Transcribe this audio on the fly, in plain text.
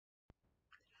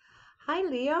Hi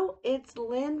Leo, it's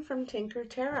Lynn from Tinker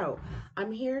Tarot.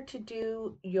 I'm here to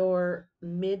do your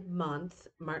mid-month,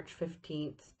 March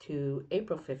 15th to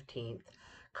April 15th,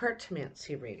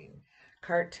 cartomancy reading.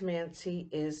 Cartomancy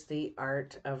is the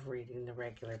art of reading the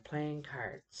regular playing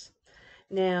cards.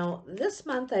 Now, this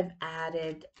month I've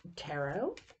added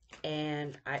tarot,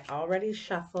 and I already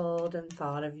shuffled and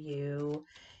thought of you,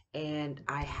 and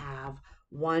I have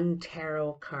one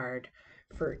tarot card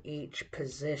for each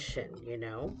position.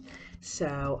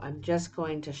 So I'm just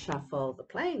going to shuffle the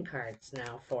playing cards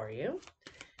now for you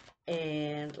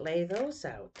and lay those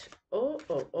out. Oh,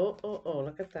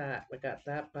 look at that. We got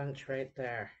that bunch right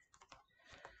there.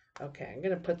 Okay, I'm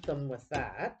going to put them with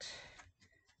that,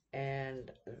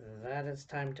 and that is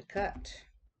time to cut.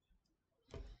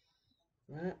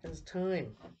 That is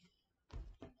time.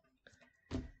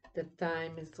 The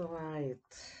time is right.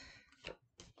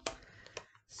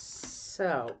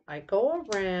 So I go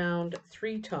around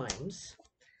 3 times,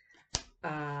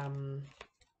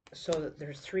 so that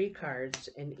there's 3 cards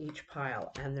in each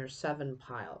pile, and there's 7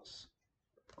 piles.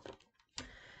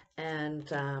 And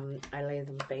I lay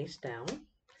them face down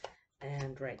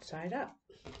and right side up.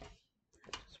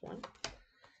 Just one.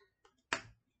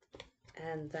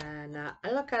 And then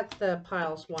I look at the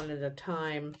piles one at a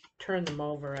time, turn them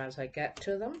over as I get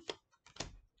to them.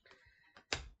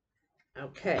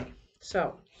 Okay,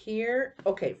 so here,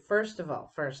 okay, first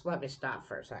let me stop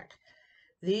for a sec.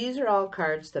 These are all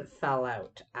cards that fell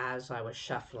out as I was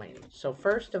shuffling. So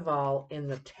first of all, in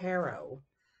the tarot,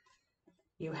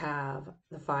 you have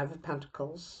the Five of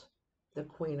Pentacles, the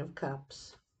Queen of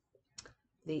Cups,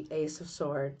 the Ace of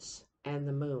Swords, and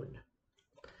the Moon.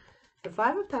 The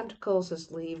Five of Pentacles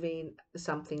is leaving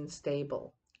something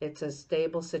stable. It's a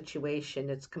stable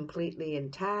situation. It's completely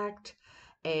intact,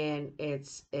 and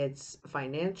it's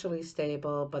financially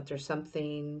stable, but there's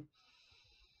something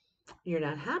you're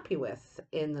not happy with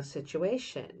in the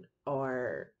situation,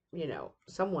 or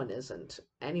someone isn't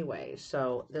anyway.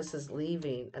 So this is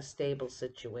leaving a stable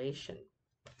situation.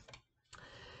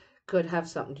 Could have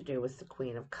something to do with the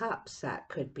Queen of Cups. That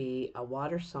could be a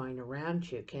water sign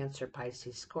around you: Cancer,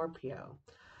 Pisces, Scorpio.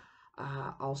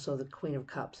 Also, the Queen of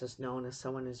Cups is known as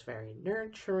someone who's very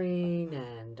nurturing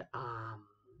and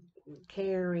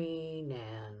caring,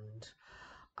 and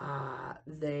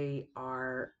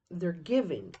they're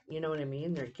giving. You know what I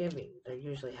mean? They're giving. They're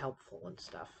usually helpful and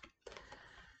stuff.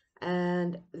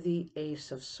 And the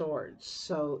Ace of Swords.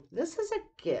 So this is a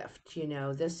gift.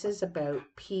 This is about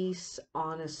peace,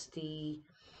 honesty.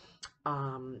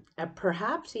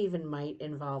 Perhaps even might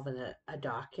involve a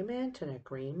document, an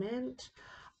agreement,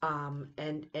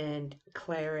 and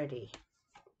clarity.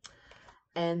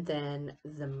 And then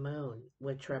the Moon,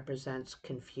 which represents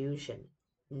confusion,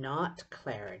 not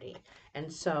clarity.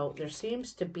 And so there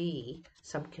seems to be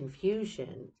some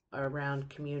confusion around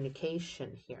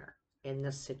communication here in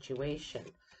this situation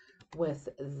with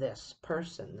this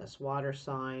person, this water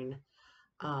sign,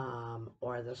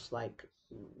 or this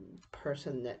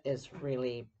person that is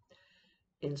really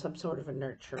in some sort of a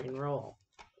nurturing role.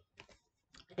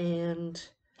 And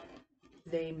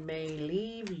they may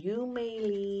leave, you may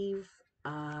leave,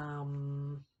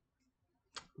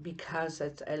 because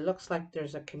it looks like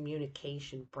there's a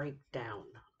communication breakdown.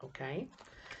 Okay,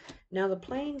 now the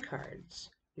playing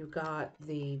cards, you got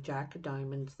the Jack of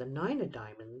Diamonds, the Nine of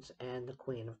Diamonds, and the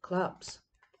Queen of Clubs.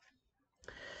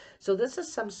 So this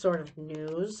is some sort of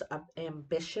news,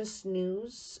 ambitious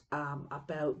news,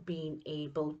 about being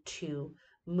able to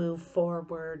move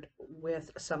forward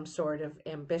with some sort of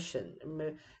ambition,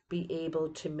 be able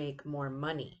to make more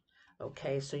money.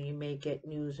 Okay, so you may get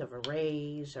news of a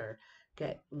raise, or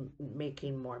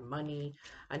making more money.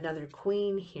 Another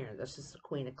queen here. This is the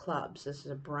Queen of Clubs. This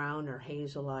is a brown or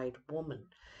hazel-eyed woman.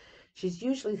 She's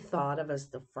usually thought of as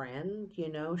the friend.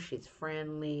 She's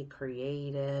friendly,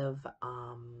 creative,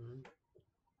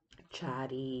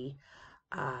 chatty.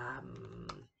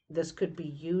 This could be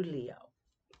you, Leo.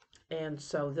 And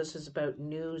so this is about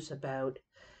news about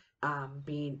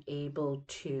being able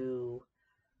to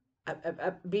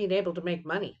make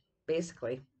money,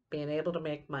 basically being able to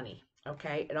make money.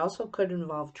 Okay, it also could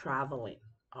involve traveling.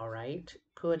 All right,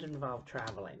 could involve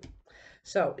traveling.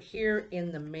 So here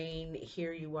in the main,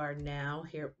 here you are now,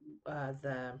 here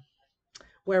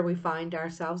where we find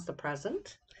ourselves, the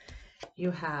present, you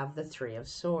have the Three of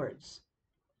Swords.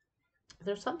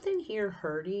 There's something here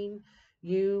hurting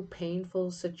you, painful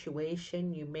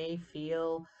situation. You may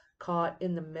feel caught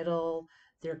in the middle.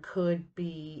 There could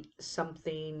be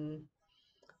something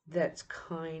that's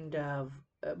kind of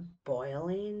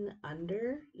boiling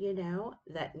under,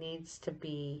 that needs to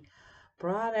be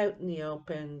brought out in the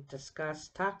open,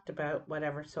 discussed, talked about,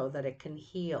 whatever, so that it can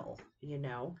heal, you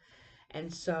know.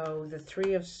 And so the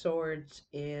Three of Swords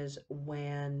is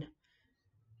when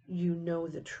you know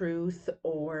the truth,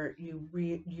 or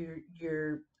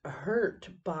you're hurt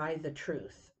by the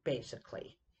truth,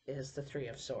 basically, is the Three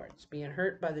of Swords, being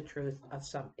hurt by the truth of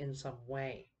in some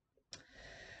way.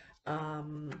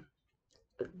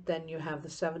 Then you have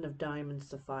the Seven of Diamonds,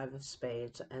 the Five of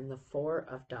Spades, and the Four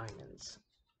of Diamonds.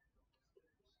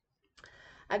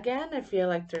 Again, I feel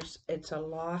like it's a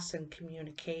loss in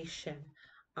communication.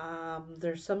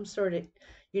 There's some sort of,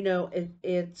 you know,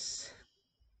 it's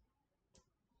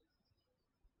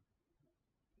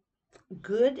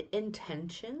good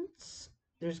intentions.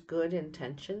 There's good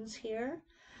intentions here,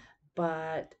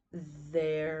 but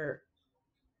there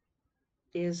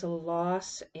is a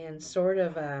loss in sort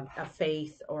of a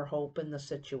faith or hope in the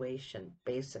situation,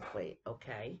 basically,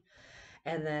 okay?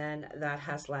 And then that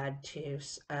has led to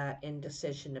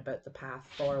indecision about the path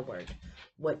forward,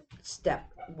 what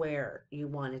step, where you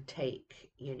want to take,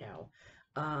 you know.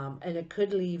 And it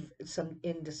could leave some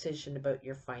indecision about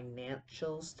your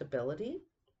financial stability.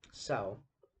 So,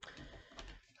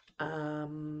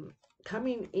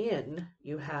 coming in,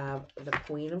 you have the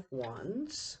Queen of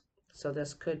Wands. So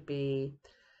this could be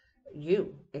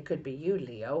you. It could be you,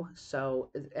 Leo. So,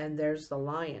 and there's the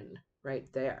Lion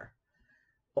right there.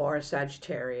 Or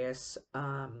Sagittarius,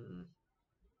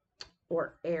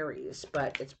 or Aries,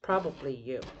 but it's probably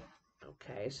you.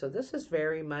 Okay, so this is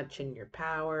very much in your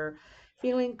power,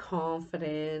 feeling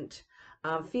confident,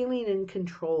 feeling in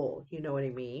control, you know what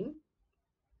I mean?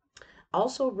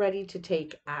 Also ready to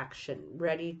take action,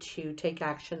 ready to take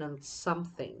action on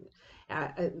something.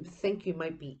 I think you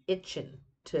might be itching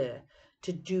to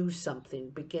do something,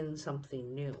 begin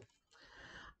something new.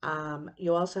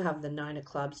 You also have the Nine of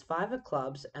Clubs, Five of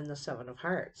Clubs, and the Seven of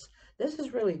Hearts. This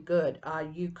is really good.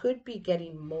 You could be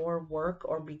getting more work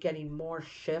or be getting more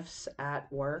shifts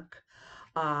at work.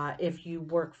 If you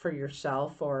work for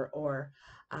yourself or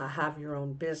have your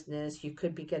own business, you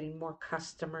could be getting more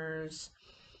customers.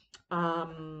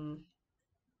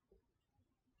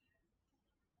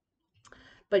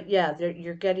 But yeah,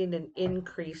 you're getting an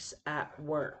increase at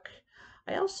work.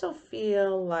 I also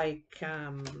feel like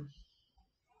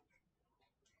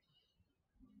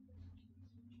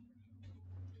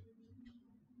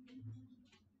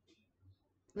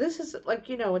this is like,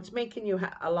 you know, it's making you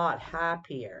a lot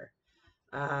happier,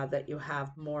 that you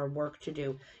have more work to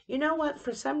do. You know what?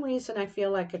 For some reason, I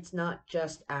feel like it's not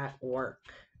just at work.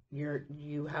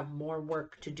 You have more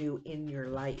work to do in your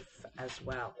life as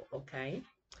well, okay?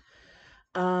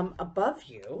 Above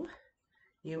you,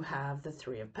 you have the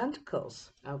Three of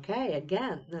Pentacles. Okay,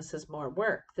 again, this is more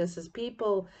work. This is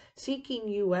people seeking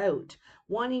you out,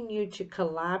 wanting you to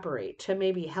collaborate, to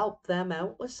maybe help them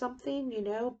out with something, you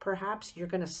know. Perhaps you're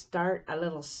going to start a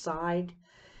little side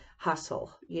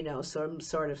hustle, you know, some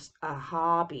sort of a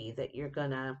hobby that you're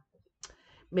going to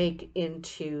make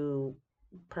into,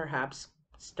 perhaps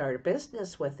start a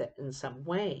business with it in some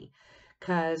way,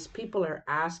 because people are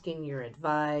asking your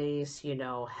advice, you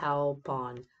know, help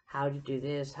on how to do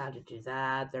this, how to do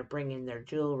that. They're bringing their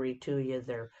jewelry to you,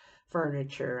 their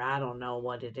furniture. I don't know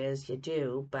what it is you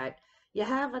do, but you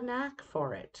have a knack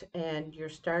for it, and you're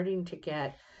starting to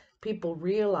get people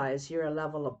realize you're a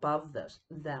level above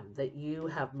them, that you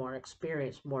have more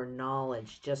experience, more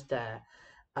knowledge, just a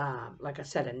like I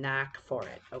said, a knack for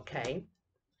it. Okay,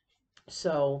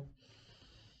 so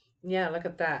yeah, look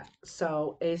at that.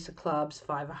 So Ace of Clubs,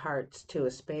 Five of Hearts, Two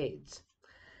of Spades.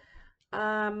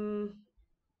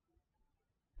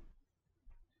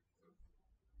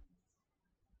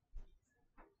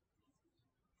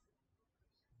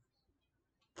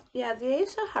 Yeah, the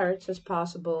Ace of Hearts is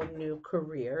possible new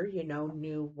career, you know,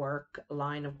 new work,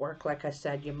 line of work. Like I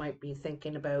said, you might be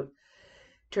thinking about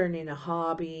turning a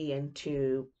hobby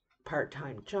into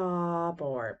part-time job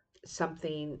or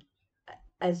something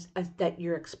as that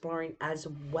you're exploring as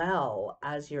well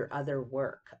as your other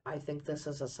work. I think this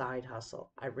is a side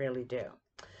hustle. I really do.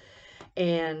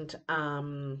 And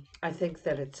I think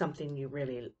that it's something you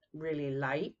really, really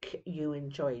like. You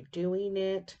enjoy doing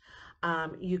it.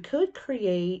 You could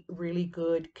create really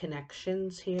good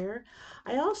connections here.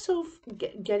 I also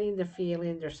getting the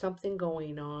feeling there's something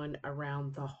going on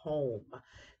around the home.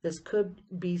 This could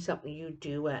be something you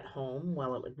do at home.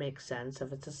 Well, it would make sense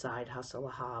if it's a side hustle,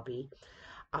 a hobby.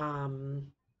 Um,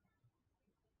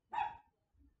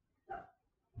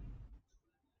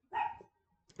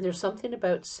 there's something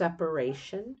about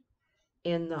separation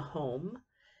in the home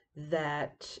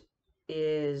that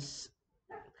is,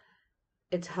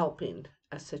 it's helping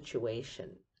a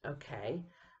situation, okay?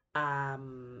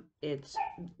 It's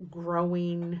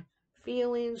growing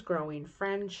feelings, growing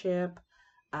friendship,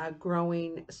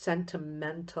 growing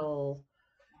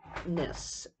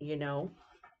sentimentalness, you know.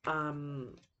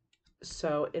 Um,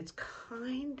 so it's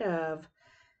kind of,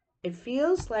 it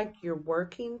feels like you're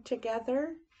working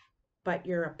together, but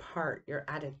you're apart, you're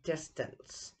at a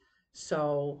distance.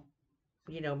 So,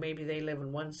 maybe they live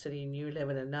in one city and you live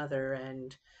in another,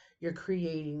 and you're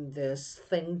creating this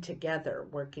thing together,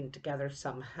 working together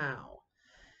somehow,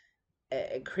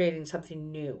 creating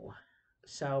something new.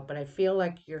 So, but I feel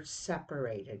like you're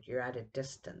separated, you're at a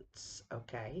distance,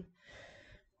 okay?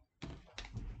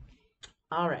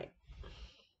 All right.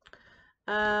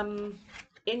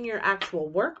 In your actual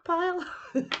work pile,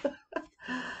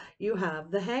 you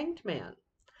have the Hanged Man.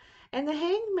 And the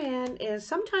Hanged Man is,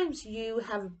 sometimes you're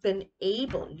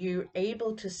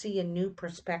able to see a new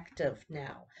perspective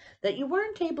now that you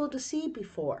weren't able to see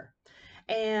before.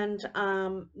 And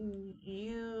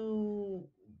you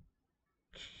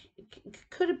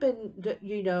could have been,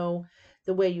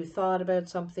 the way you thought about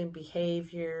something,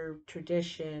 behavior,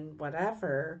 tradition,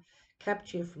 whatever,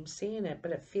 kept you from seeing it.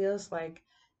 But it feels like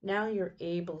now you're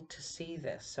able to see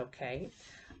this, okay?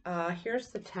 Here's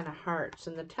the Ten of Hearts.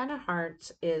 And the Ten of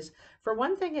Hearts is, for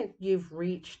one thing, you've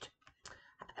reached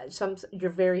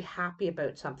you're very happy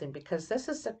about something, because this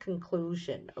is the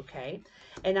conclusion, okay?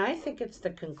 And I think it's the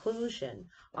conclusion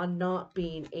on not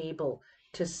being able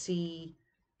to see,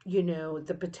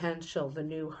 the potential, the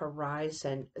new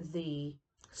horizon, the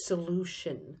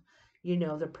solution,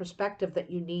 the perspective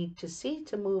that you need to see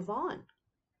to move on,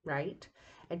 right?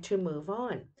 And to move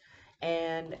on.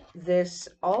 And this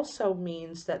also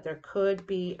means that there could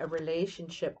be a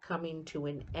relationship coming to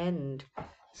an end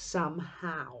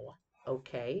somehow,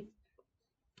 okay?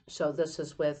 So this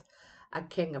is with a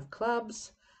King of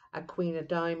Clubs, a Queen of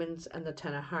Diamonds, and the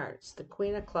Ten of Hearts. The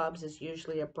Queen of Clubs is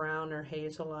usually a brown or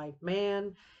hazel-eyed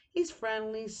man. He's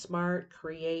friendly, smart,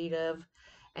 creative.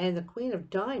 And the Queen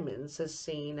of Diamonds is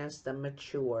seen as the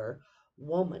mature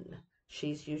woman.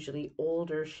 She's usually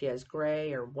older. She has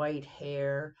gray or white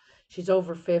hair. She's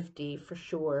over 50 for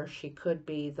sure. She could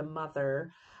be the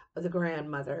mother, the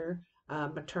grandmother,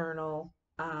 maternal.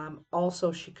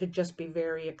 Also, she could just be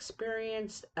very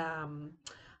experienced,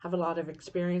 have a lot of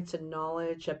experience and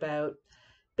knowledge about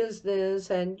business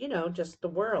and, just the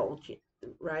world,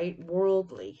 right?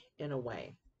 Worldly in a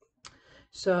way.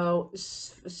 So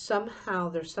somehow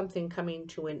there's something coming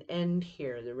to an end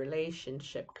here, the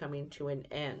relationship coming to an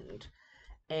end.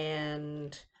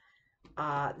 And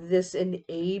this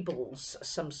enables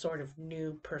some sort of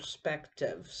new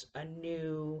perspectives, a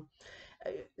new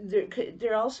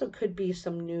there also could be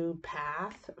some new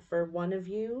path for one of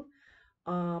you.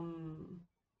 Um,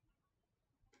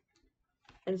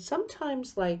 and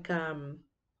sometimes, like,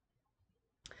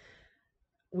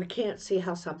 we can't see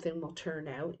how something will turn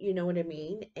out, you know what I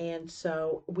mean? And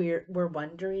so we're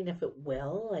wondering if it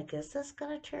will. Like, is this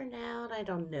gonna turn out? I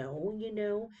don't know.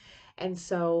 And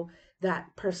so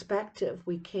that perspective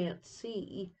we can't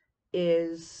see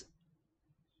is,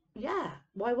 yeah,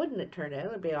 why wouldn't it turn out?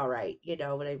 It'd be all right, you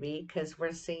know what I mean? Because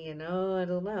we're seeing, oh, I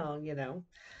don't know.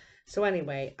 So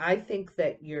anyway, I think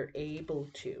that you're able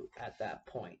to at that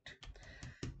point.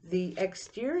 The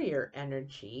exterior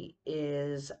energy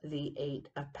is the Eight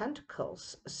of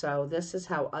Pentacles. So this is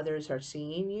how others are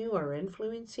seeing you or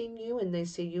influencing you, and they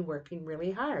see you working really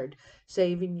hard,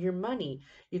 saving your money.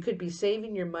 You could be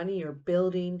saving your money or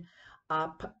building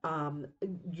up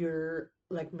your,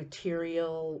 like,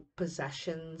 material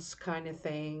possessions kind of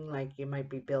thing. Like, you might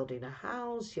be building a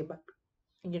house,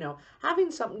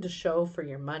 having something to show for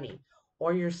your money,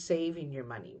 or you're saving your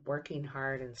money, working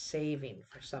hard and saving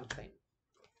for something.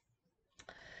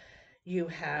 You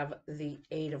have the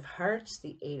Eight of Hearts,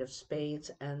 the Eight of Spades,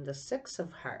 and the Six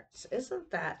of Hearts. Isn't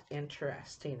that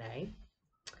interesting, eh?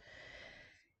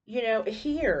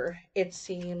 Here it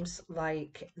seems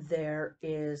like there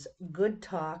is good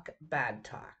talk, bad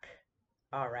talk.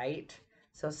 All right.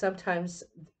 So sometimes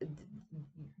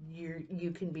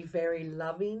you can be very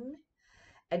loving,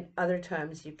 and other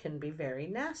times you can be very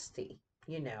nasty.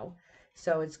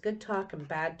 So it's good talk and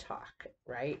bad talk,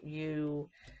 right?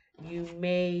 You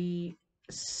may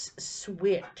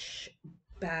switch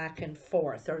back and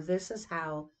forth, or this is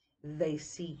how they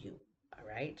see you, all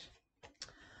right?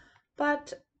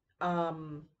 But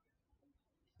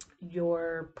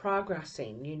you're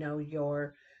progressing,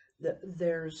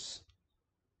 there's,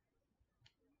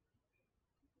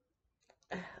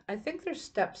 I think there's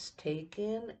steps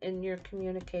taken in your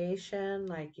communication.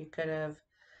 Like, you could have,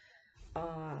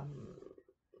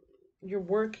 you're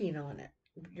working on it.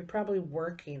 you're probably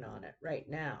working on it right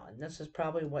now, and this is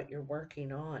probably what you're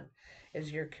working on,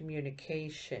 is your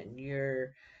communication,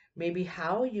 your maybe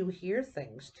how you hear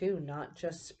things too, not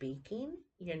just speaking.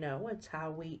 It's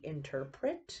how we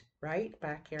interpret, right?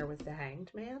 Back here with the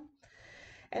Hanged Man.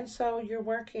 And so you're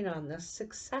working on this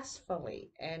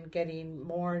successfully and getting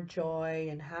more joy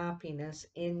and happiness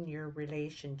in your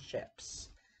relationships,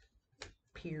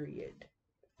 period.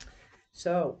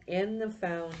 So in the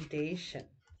foundation,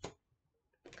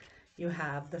 you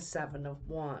have the Seven of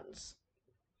Wands.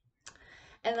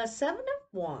 And the Seven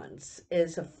of Wands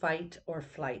is a fight or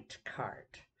flight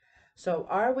card. So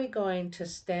are we going to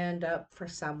stand up for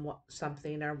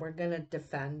something, or we're going to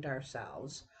defend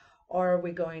ourselves, or are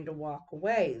we going to walk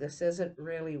away? This isn't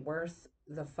really worth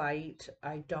the fight.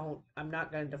 I'm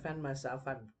not going to defend myself.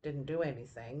 I didn't do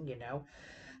anything.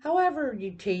 However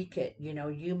you take it,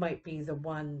 you might be the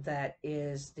one that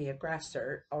is the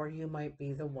aggressor, or you might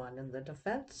be the one in the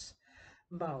defense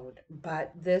mode.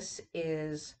 But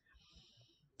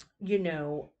you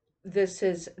know, this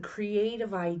is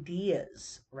creative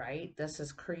ideas, right? This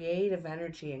is creative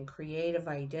energy and creative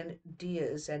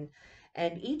ideas, and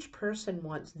each person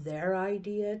wants their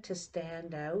idea to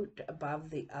stand out above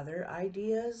the other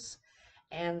ideas,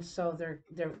 and so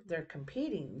they're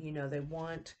competing. They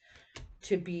want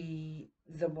to be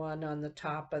the one on the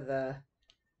top of the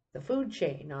food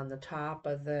chain, on the top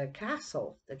of the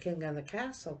castle, the king of the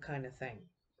castle kind of thing.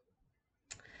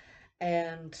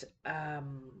 And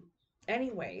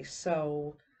anyway,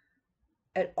 so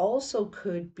it also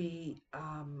could be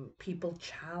people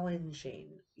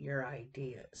challenging your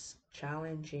ideas,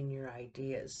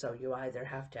 So you either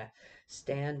have to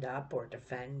stand up or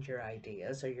defend your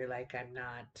ideas, or you're like,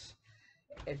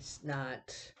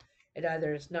 it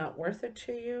either it's not worth it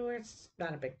to you, or it's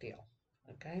not a big deal.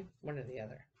 Okay, one or the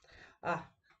other.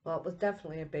 Well, it was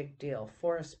definitely a big deal.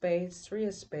 Four of spades, three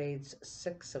of spades,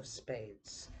 six of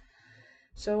spades.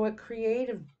 So it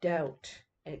created doubt,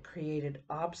 it created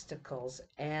obstacles,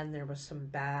 and there was some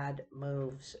bad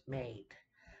moves made.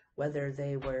 Whether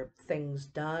they were things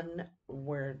done,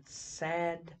 words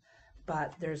said,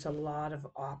 but there's a lot of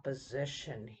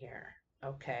opposition here,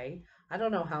 okay? I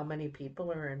don't know how many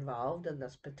people are involved in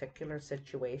this particular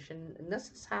situation, and this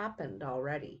has happened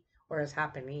already, or is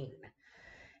happening.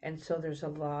 And so there's a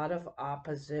lot of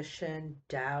opposition,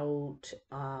 doubt,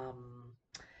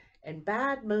 and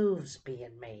bad moves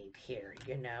being made here,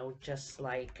 just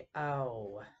like,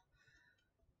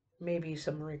 maybe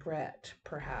some regret,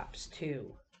 perhaps,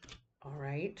 too. All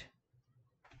right.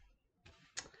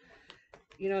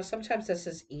 Sometimes this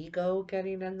is ego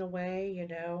getting in the way,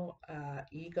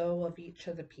 ego of each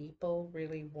of the people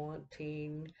really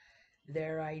wanting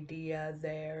their idea,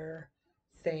 their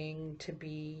thing to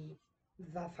be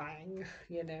the thing,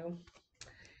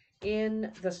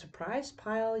 In the surprise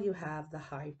pile, you have the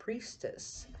High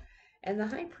Priestess. And the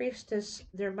High Priestess,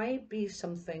 there might be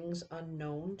some things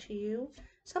unknown to you.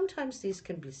 Sometimes these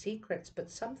can be secrets,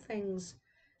 but some things,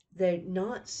 they're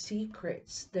not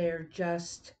secrets. They're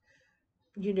just,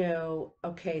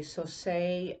 okay, so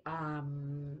say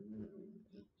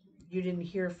you didn't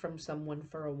hear from someone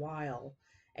for a while,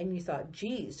 and you thought,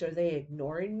 geez, are they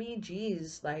ignoring me?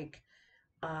 Geez, like,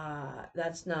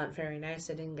 that's not very nice.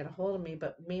 They didn't get a hold of me.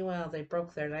 But meanwhile, they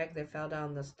broke their leg. They fell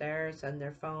down the stairs, and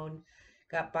their phone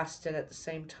got busted at the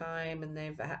same time, and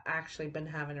they've actually been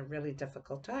having a really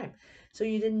difficult time. So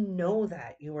you didn't know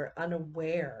that. You were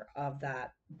unaware of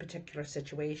that particular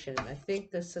situation. And I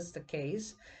think this is the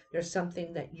case. There's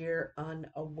something that you're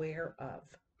unaware of.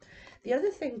 The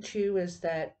other thing, too, is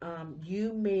that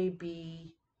you may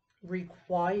be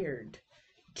required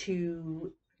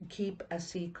to keep a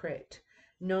secret,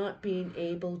 not being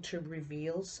able to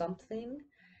reveal something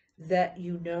that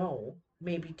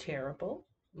may be terrible,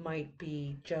 might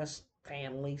be just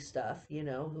family stuff,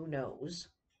 who knows.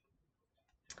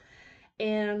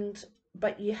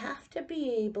 But you have to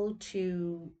be able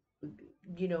to,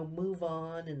 move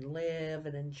on and live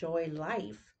and enjoy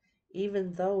life,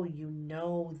 even though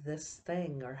this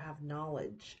thing or have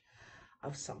knowledge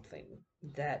of something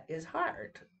that is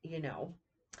hard.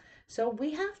 So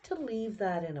we have to leave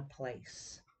that in a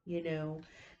place,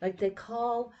 like they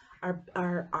call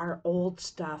our old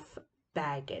stuff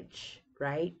baggage,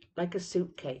 right? Like a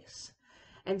suitcase.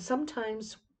 And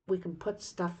sometimes we can put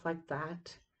stuff like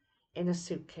that in a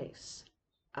suitcase,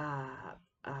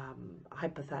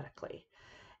 hypothetically.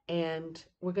 And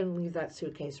we're going to leave that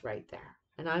suitcase right there.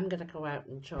 And I'm going to go out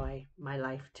and enjoy my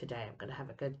life today. I'm going to have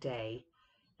a good day.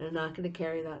 And I'm not going to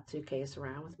carry that suitcase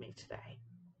around with me today.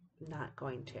 I'm not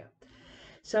going to.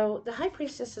 So the High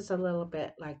Priestess is a little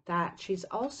bit like that. She's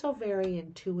also very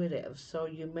intuitive. So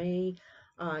you may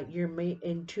Your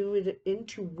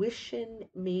intuition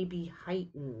may be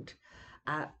heightened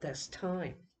at this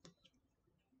time.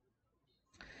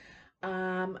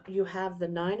 You have the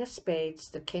Nine of Spades,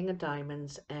 the King of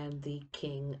Diamonds, and the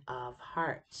King of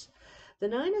Hearts. The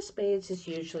Nine of Spades is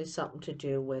usually something to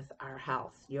do with our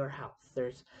health, your health.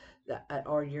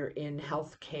 Or you're in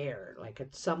health care, like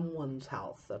it's someone's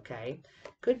health, okay?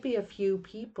 Could be a few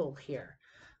people here.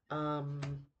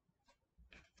 Um,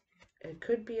 it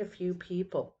could be a few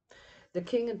people. The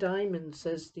King of Diamonds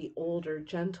is the older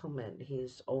gentleman.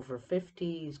 He's over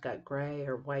 50. He's got gray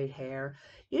or white hair.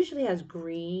 Usually has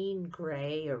green,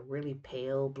 gray, or really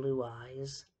pale blue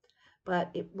eyes.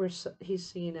 But he's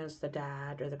seen as the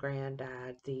dad or the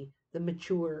granddad, the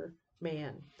mature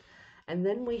man. And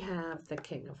then we have the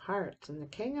King of Hearts. And the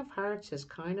King of Hearts is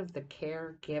kind of the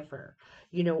caregiver,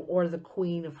 or the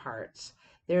Queen of Hearts.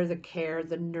 They're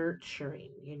the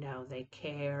nurturing, they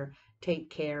take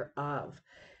care of.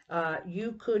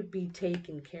 You could be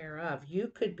taken care of. You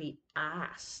could be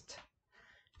asked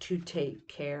to take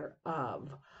care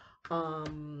of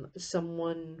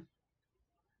someone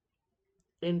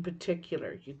in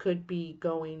particular. You could be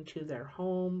going to their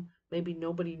home. Maybe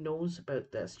nobody knows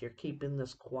about this. You're keeping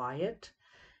this quiet.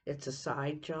 It's a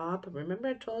side job. Remember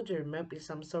I told you there might be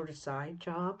some sort of side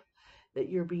job that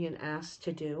you're being asked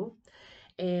to do.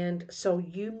 And so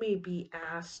you may be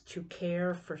asked to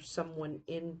care for someone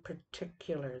in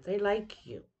particular. They like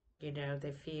you,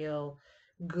 they feel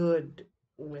good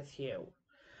with you.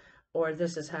 Or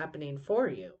this is happening for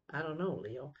you. I don't know,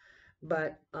 Leo.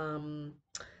 But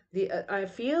I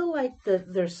feel like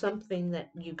there's something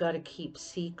that you got to keep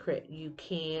secret. You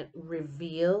can't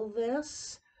reveal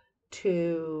this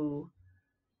to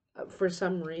for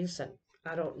some reason.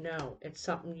 I don't know. It's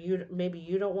something maybe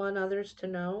you don't want others to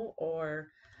know, or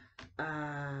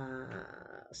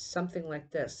something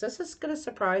like this. This is going to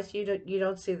surprise you. You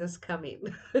don't see this coming.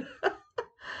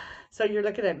 So you're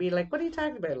looking at me like, what are you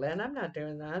talking about, Lynn? I'm not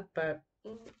doing that, but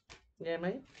yeah, it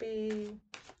might be.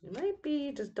 It might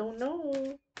be. Just don't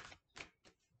know.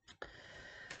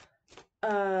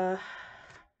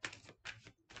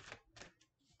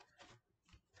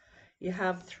 You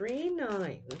have 3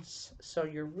 nines, so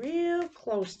you're real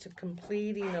close to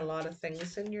completing a lot of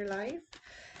things in your life.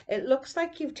 It looks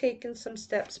like you've taken some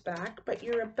steps back, but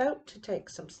you're about to take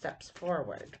some steps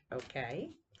forward,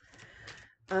 okay?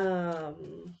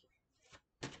 And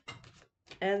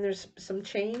there's some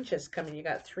changes coming. You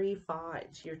got 3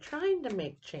 5s. You're trying to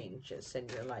make changes in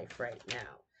your life right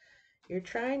now. You're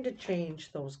trying to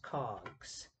change those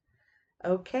cogs.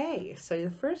 Okay, so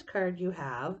the first card you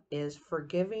have is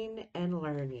Forgiving and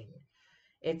Learning.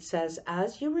 It says,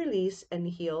 as you release and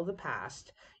heal the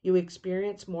past, you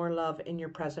experience more love in your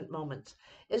present moments.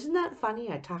 Isn't that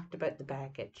funny? I talked about the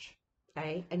baggage,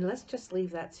 okay? And let's just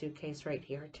leave that suitcase right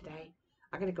here today.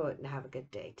 I'm going to go out and have a good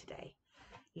day today.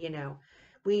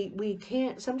 We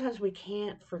can't, sometimes we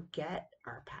can't forget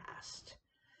our past,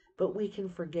 but we can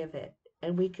forgive it,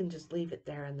 and we can just leave it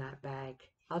there in that bag.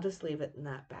 I'll just leave it in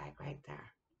that bag right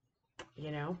there,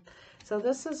 So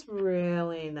this is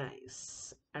really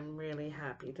nice. I'm really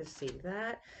happy to see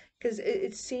that, because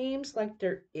it seems like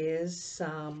there is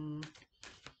some,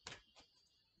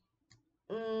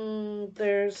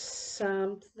 there's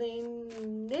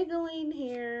something niggling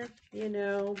here,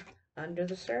 under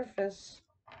the surface.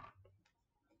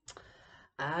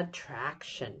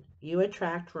 Attraction. You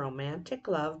attract romantic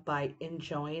love by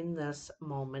enjoying this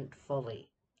moment fully.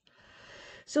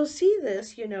 So see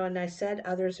this, and I said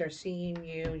others are seeing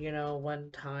you,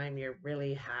 one time you're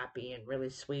really happy and really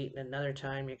sweet, and another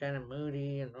time you're kind of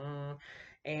moody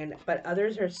but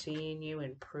others are seeing you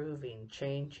improving,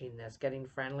 changing this, getting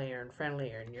friendlier and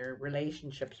friendlier, and your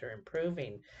relationships are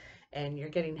improving, and you're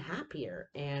getting happier.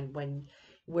 And when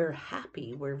we're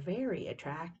happy, we're very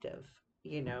attractive.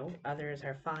 Others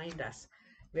are find us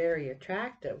very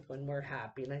attractive when we're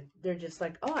happy. Like they're just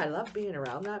like, oh, I love being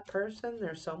around that person.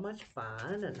 They're so much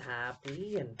fun and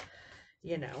happy, and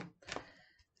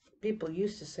people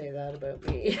used to say that about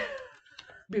me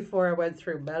before I went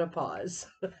through menopause.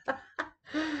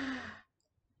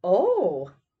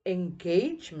 Oh,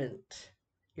 engagement.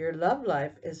 Your love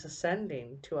life is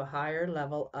ascending to a higher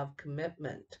level of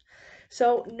commitment.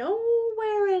 So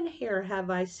nowhere in here have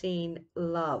I seen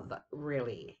love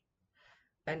really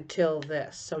until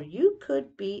this. So you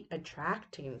could be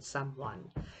attracting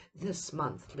someone this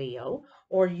month, Leo,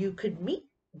 or you could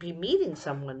be meeting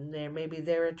someone there. Maybe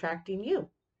they're attracting you.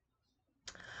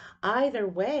 Either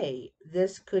way,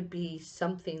 this could be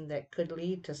something that could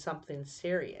lead to something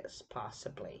serious,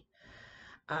 possibly.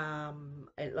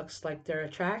 It looks like they're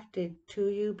attracted to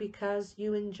you because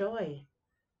you enjoy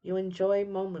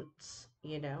moments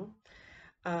you know.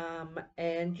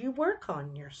 And you work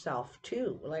on yourself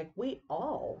too. Like we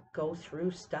all go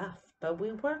through stuff, but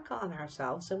we work on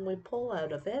ourselves and we pull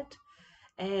out of it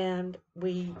and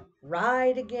we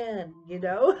ride again, you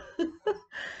know.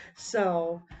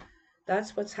 So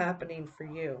that's what's happening for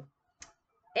you.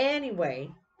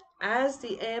 Anyway, as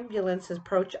the ambulance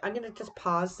approach, I'm going to just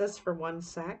pause this for 1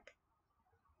 sec.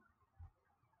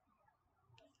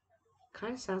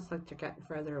 Kind of sounds like they're getting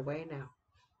further away now.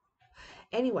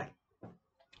 Anyway,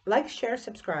 like, share,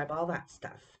 subscribe, all that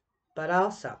stuff. But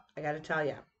also, I got to tell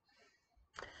you,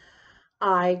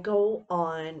 I'm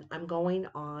going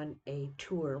on a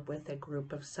tour with a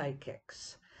group of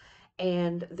psychics,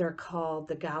 and they're called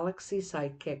the Galaxy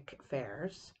Psychic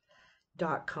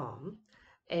Fairs.com.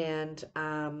 And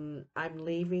I'm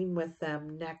leaving with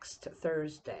them next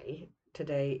Thursday.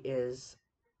 Today is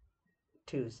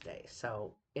Tuesday,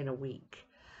 so in a week.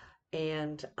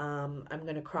 And I'm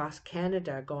going to cross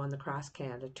Canada, go on the Cross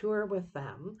Canada tour with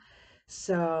them.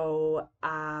 So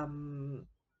I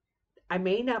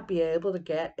may not be able to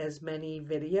get as many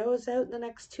videos out in the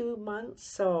next 2 months,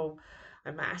 so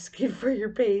I'm asking for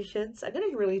your patience. I'm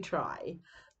going to really try,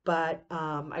 but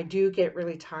I do get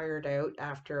really tired out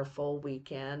after a full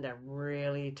weekend. I'm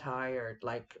really tired,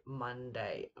 like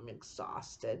Monday. I'm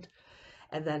exhausted,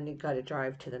 and then you got to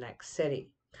drive to the next city.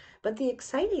 But the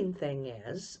exciting thing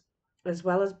is, as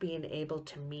well as being able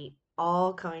to meet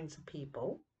all kinds of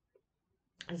people,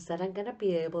 is that I'm going to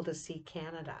be able to see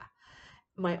Canada,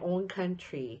 my own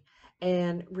country,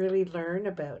 and really learn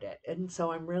about it. And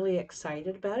so I'm really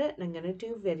excited about it, and I'm going to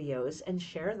do videos and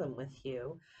share them with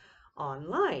you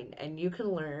online, and you can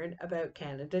learn about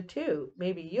Canada too.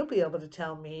 Maybe you'll be able to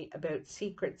tell me about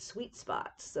secret sweet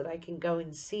spots that I can go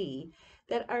and see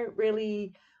that aren't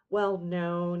really well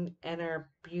known and are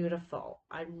beautiful.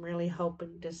 I'm really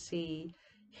hoping to see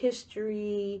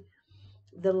history,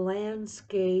 the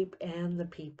landscape, and the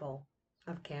people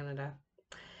of Canada.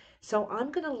 So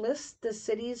I'm going to list the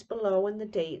cities below and the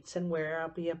dates and where I'll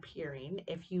be appearing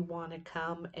if you want to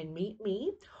come and meet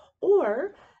me.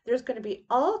 Or there's going to be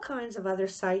all kinds of other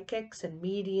psychics and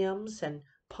mediums and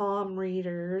palm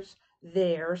readers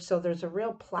there. So there's a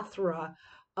real plethora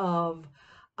of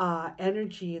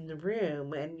energy in the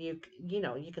room, and you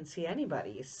can see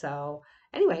anybody. So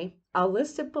anyway, I'll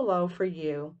list it below for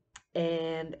you,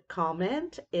 and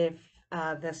comment if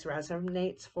this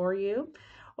resonates for you,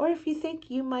 or if you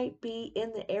think you might be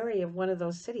in the area of one of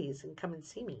those cities and come and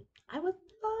see me. I would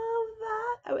love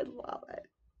that. I would love it.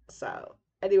 So,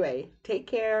 anyway, take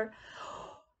care.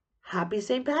 Happy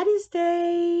St. Patty's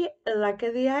Day. Luck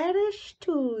of the Irish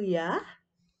to ya.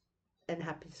 And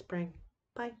happy spring.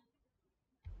 Bye.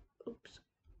 Oops.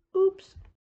 Oops.